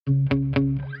Yeah.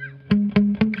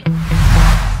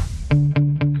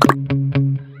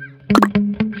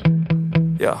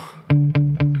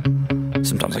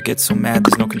 Sometimes I get so mad,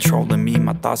 there's no controlling me.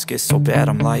 My thoughts get so bad,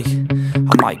 I'm like,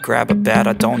 I might grab a bat,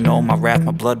 I don't know. My wrath,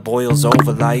 my blood boils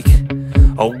over like,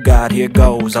 oh God, here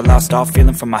goes. I lost all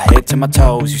feeling from my head to my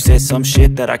toes. You said some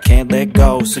shit that I can't let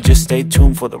go, so just stay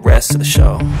tuned for the rest of the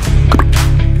show.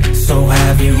 So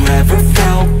have you ever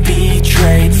felt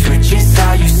betrayed? Switches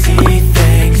how you see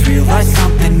things, realize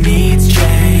something needs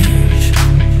change.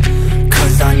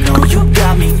 Cause I know you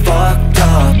got me fucked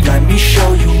up, let me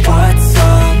show you what's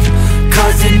up.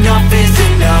 Cause enough is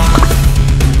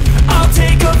enough. I'll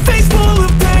take a face full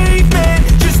of pavement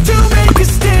just to make a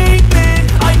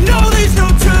statement. I know there's no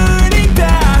turning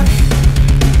back.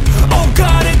 Oh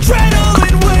God,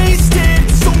 adrenaline wasted,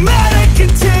 so mad I can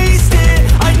taste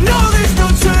it. I know there's no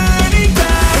turning back.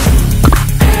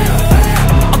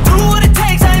 I'll do what it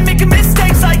takes, I ain't making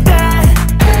mistakes like that.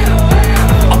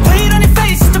 I'll play it on your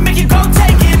face just to make you go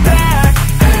take it back.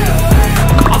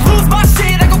 I'll lose my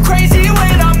shit, I go crazy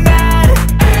when I'm mad.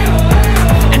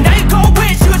 And now you go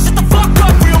wish you would shut the fuck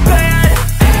up real bad.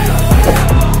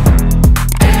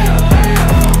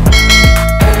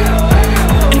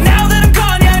 And now that I'm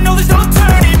gone, yeah, I know there's no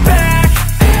turning back.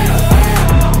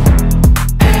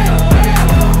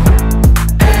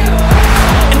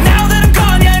 And now that I'm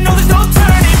gone, yeah, I know there's no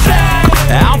turning back.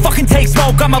 I don't fucking take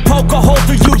smoke, I'ma poke a hole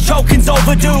through you, choking's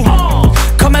overdue.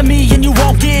 Come at me and you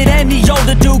won't get any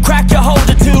older, dude. Crack your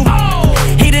holder too.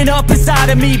 Heating up inside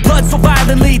of me, blood so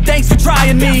violently. Thanks for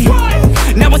trying me.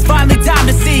 Now it's finally time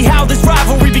to see how this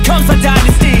rivalry becomes a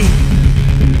dynasty.